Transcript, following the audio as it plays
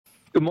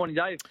Good morning,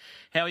 Dave.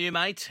 How are you,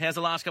 mate? How's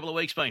the last couple of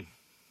weeks been?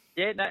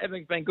 Yeah, no,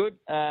 everything's been good.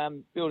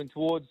 Building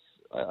towards,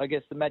 I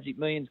guess, the Magic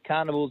Millions.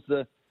 Carnival's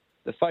the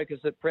focus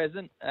at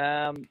present,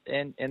 and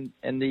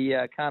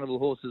the carnival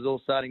horses all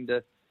starting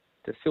to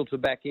filter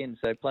back in,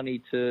 so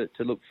plenty to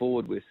look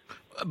forward with.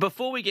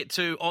 Before we get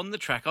to on the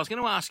track, I was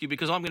going to ask you,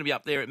 because I'm going to be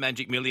up there at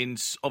Magic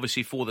Millions,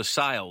 obviously, for the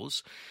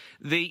sales.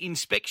 The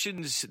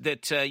inspections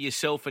that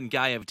yourself and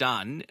Gay have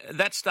done,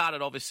 that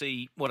started,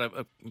 obviously,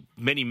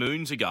 many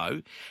moons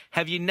ago.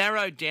 Have you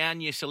narrowed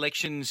down your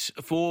selections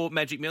for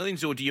Magic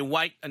Millions, or do you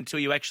wait until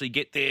you actually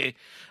get there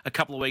a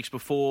couple of weeks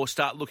before,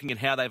 start looking at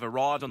how they've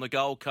arrived on the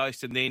Gold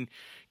Coast, and then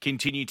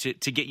continue to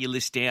get your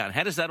list down?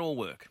 How does that all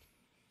work?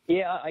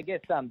 Yeah, I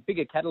guess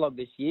bigger catalogue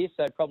this year,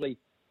 so probably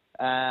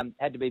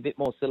had to be a bit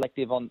more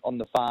selective on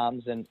the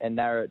farms and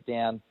narrow it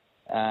down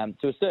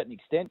to a certain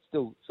extent.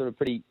 Still sort of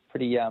pretty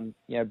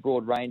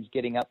broad range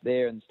getting up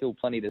there, and still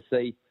plenty to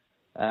see.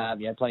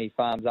 Plenty of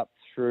farms up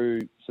through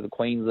sort of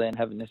Queensland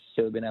haven't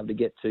necessarily been able to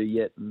get to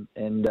yet,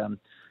 and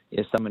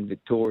some in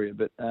Victoria.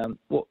 But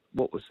what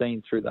we're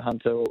seeing through the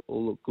Hunter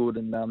all look good,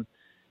 and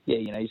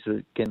you sort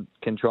of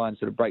can try and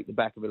sort of break the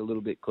back of it a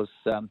little bit, because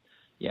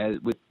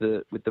with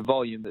the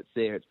volume that's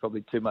there, it's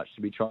probably too much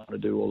to be trying to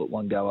do all at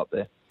one go up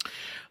there.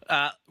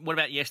 What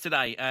about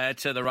yesterday at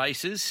the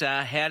races?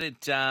 How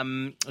did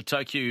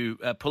Tokyo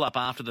pull up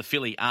after the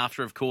filly,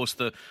 after, of course,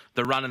 the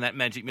run in that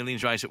Magic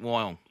Millions race at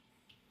Wyong?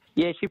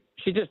 Yeah,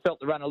 she just felt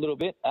the run a little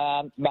bit.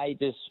 May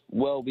just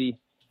well be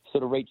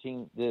sort of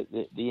reaching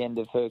the end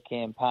of her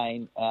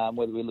campaign.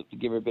 Whether we look to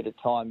give her a bit of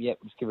time yet,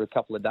 we'll just give her a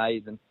couple of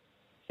days and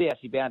see how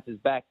she bounces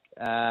back.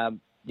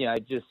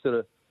 Just sort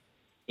of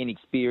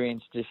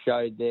inexperience just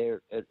showed there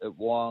at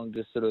Wyong,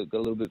 just sort of got a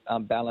little bit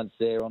unbalanced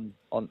there on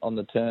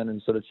the turn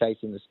and sort of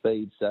chasing the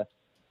speed. So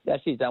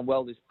she's done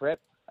well this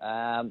prep.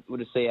 We'll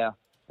just see how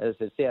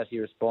she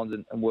responds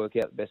and work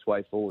out the best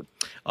way forward.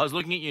 I was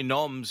looking at your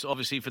noms,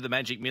 obviously, for the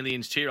Magic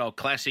Millions 2-year-old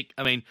Classic.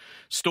 I mean,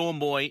 Storm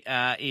Boy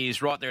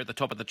is right there at the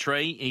top of the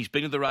tree. He's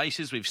been to the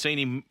races. We've seen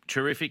him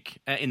terrific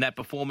in that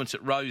performance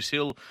at Rose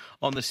Hill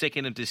on the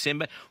 2nd of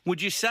December.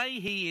 Would you say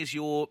he is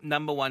your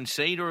number one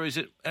seed, or is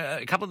it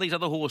a couple of these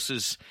other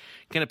horses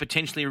going to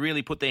potentially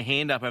really put their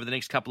hand up over the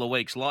next couple of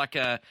weeks, like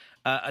a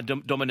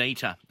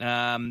Dominator,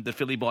 the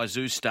filly by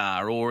Zeus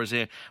Star, or is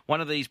there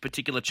one of these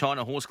particular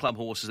China Horse Club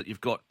horses that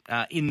you've got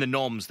in the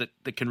noms that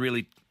can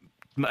really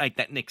make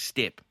that next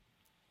step?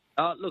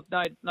 Look,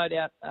 no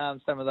doubt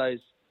some of those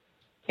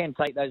can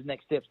take those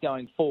next steps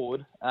going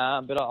forward,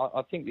 but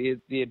I think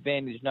the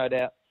advantage, no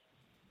doubt,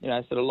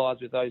 sort of lies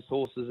with those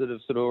horses that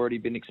have sort of already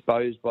been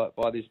exposed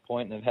by this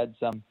point and have had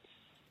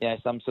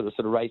some sort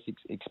of race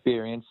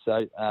experience.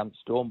 So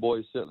Storm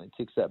Boy certainly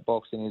ticks that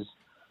box and is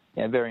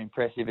very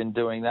impressive in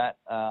doing that.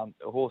 A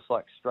horse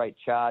like Straight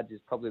Charge is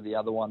probably the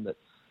other one that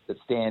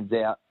stands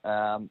out.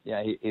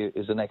 He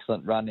is an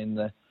excellent run in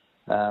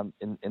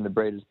the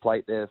Breeders'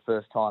 Plate there,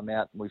 first time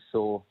out, and we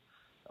saw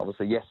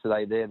obviously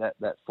yesterday there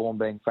that form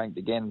being franked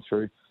again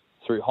through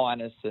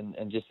Highness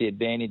and just the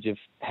advantage of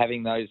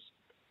having those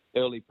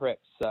early preps.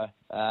 So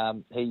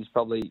he's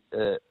probably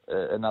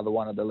another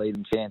one of the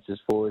leading chances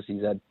for us.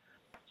 He's had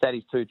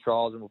his 2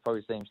 trials, and we'll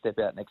probably see him step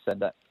out next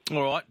Saturday.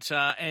 All right,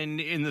 and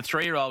in the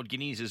 3-year-old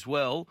guineas as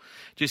well,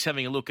 just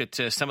having a look at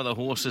some of the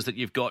horses that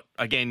you've got,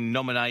 again,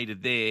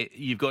 nominated there,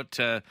 you've got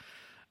a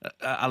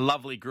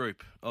lovely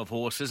group of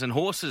horses, and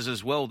horses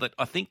as well that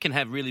I think can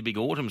have really big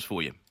autumns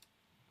for you.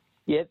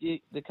 Yeah,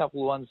 the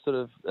couple of ones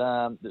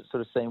that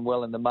sort of seem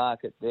well in the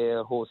market there,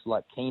 a horse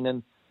like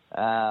Keenan,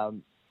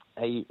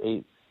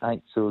 he I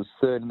think sort of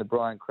third in the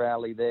Brian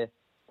Crowley there,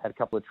 had a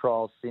couple of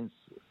trials since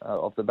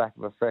off the back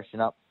of a freshen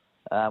up.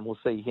 We'll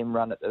see him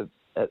run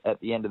at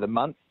the end of the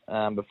month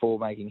before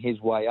making his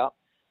way up.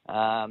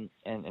 And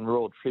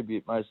Royal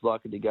Tribute most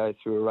likely to go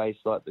through a race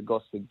like the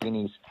Gosford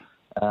Guineas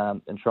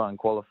and try and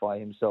qualify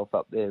himself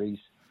up there.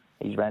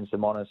 He's ran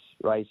some honest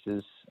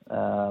races,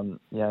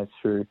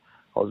 through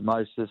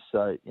osmosis.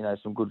 So,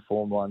 some good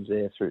form lines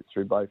there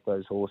through both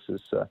those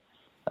horses. So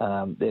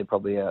they're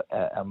probably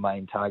our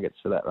main targets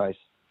for that race.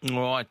 All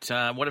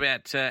right. What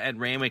about at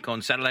Randwick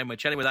on Saturday? We're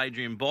chatting with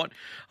Adrian Bott.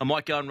 I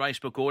might go in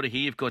racebook order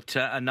here. You've got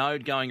a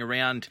node going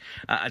around,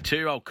 a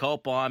 2-year-old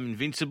colt by I'm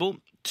Invincible,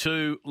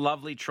 2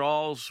 lovely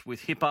trials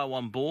with Hippo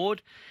on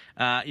board.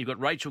 You've got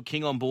Rachel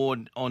King on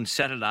board on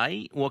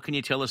Saturday. What can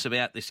you tell us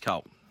about this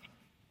colt?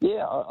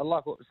 Yeah, I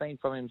like what we've seen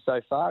from him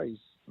so far. He's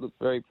looked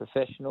very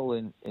professional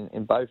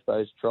in both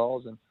those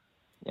trials, and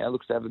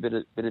looks to have a bit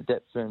of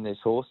depth in this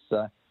horse.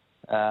 So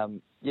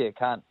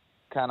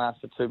can't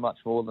ask for too much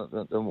more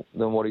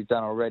than what he's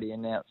done already,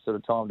 and now it's sort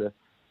of time to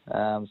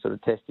sort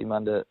of test him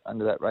under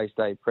that race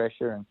day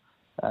pressure,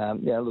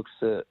 and looks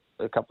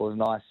a couple of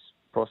nice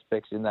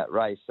prospects in that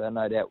race. So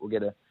no doubt we'll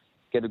get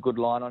a good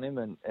line on him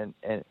and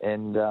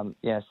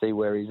see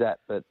where he's at.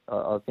 But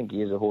I think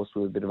he is a horse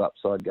with a bit of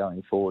upside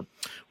going forward.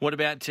 What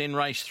about in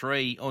race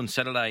 3 on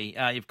Saturday?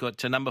 You've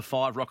got number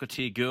 5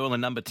 Rocketeer Girl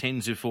and number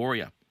 10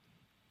 Zuphoria.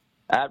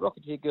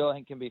 Rocketeer Girl, I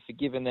think, can be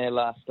forgiven their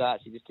last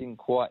start. She just didn't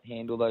quite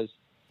handle those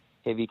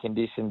heavy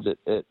conditions at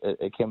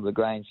Kembla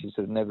Grange. She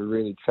sort of never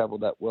really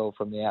travelled that well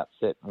from the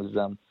outset and was,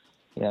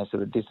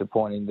 sort of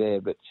disappointing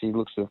there. But she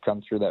looks to have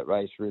come through that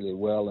race really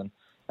well and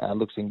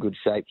looks in good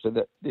shape. So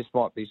that this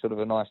might be sort of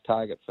a nice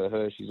target for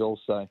her. She's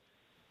also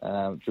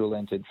dual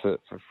entered for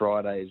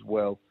Friday as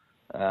well.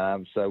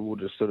 So we'll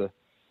just sort of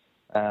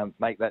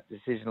make that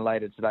decision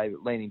later today,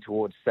 but leaning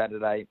towards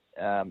Saturday.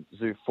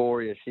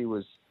 Zouphoria, she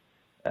was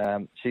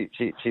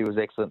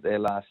excellent there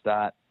last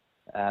start.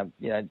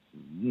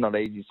 Not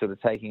easy sort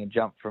of taking a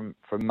jump from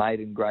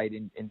maiden grade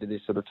into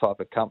this sort of type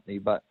of company,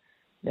 but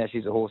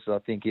she's a horse that I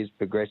think is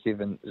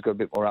progressive and has got a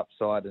bit more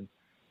upside. And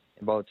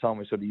by the time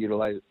we sort of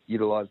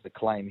utilise the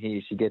claim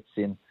here, she gets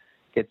in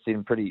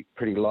pretty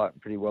light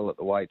and pretty well at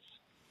the weights.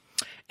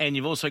 And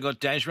you've also got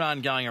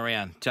Dajran going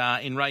around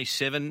in race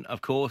 7,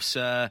 of course,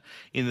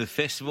 in the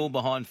festival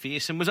behind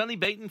Fearsome. Was only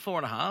beaten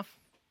 4.5.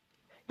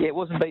 Yeah, it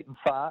wasn't beaten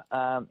far.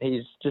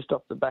 He's just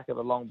off the back of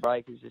a long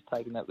break. He's just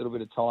taken that little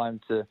bit of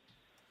time to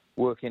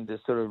work into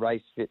sort of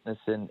race fitness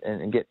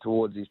and get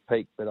towards his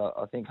peak. But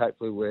I think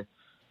hopefully we're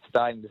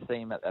starting to see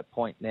him at that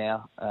point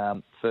now.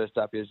 First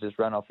up, he was just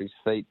run off his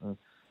feet.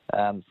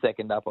 And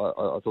second up,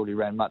 I thought he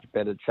ran much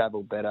better,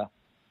 travelled better,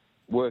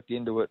 worked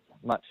into it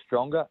much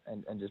stronger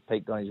and just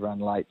peaked on his run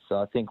late. So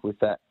I think with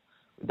that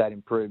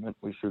improvement,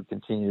 we should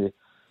continue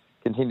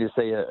to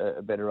see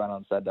a better run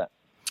on Saturday.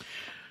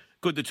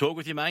 Good to talk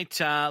with you, mate.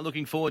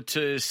 Looking forward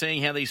to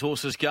seeing how these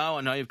horses go.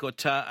 I know you've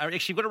got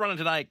you've got a runner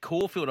today at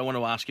Caulfield I want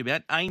to ask you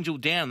about. Angel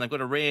Down. They've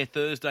got a rare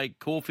Thursday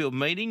Caulfield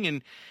meeting,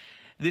 and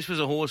this was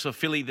a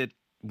filly that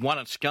won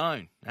at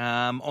Scone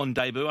on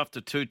debut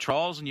after 2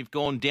 trials, and you've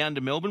gone down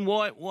to Melbourne.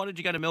 Why did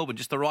you go to Melbourne?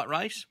 Just the right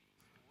race?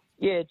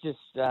 Yeah, just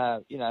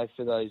for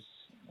those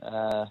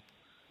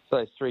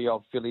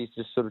 3-year-old fillies,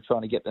 just sort of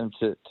trying to get them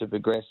to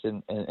progress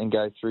and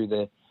go through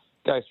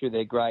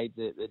their grade.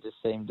 There just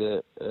seemed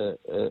a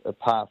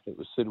path that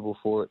was suitable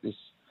for it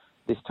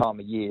this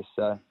time of year.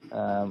 So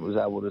was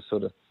able to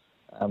sort of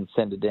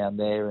send her down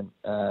there,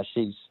 and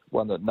she's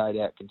one that no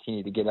doubt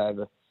continue to get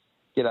over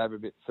a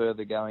bit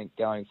further going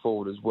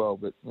forward as well.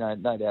 But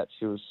no doubt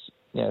she was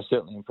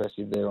certainly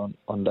impressive there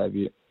on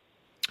debut.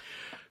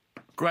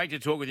 Great to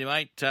talk with you,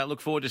 mate. Look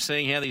forward to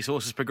seeing how these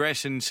horses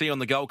progress and see you on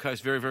the Gold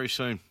Coast very, very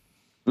soon.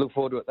 Look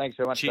forward to it. Thanks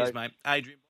very much, Cheers, Dave. mate. Adrian.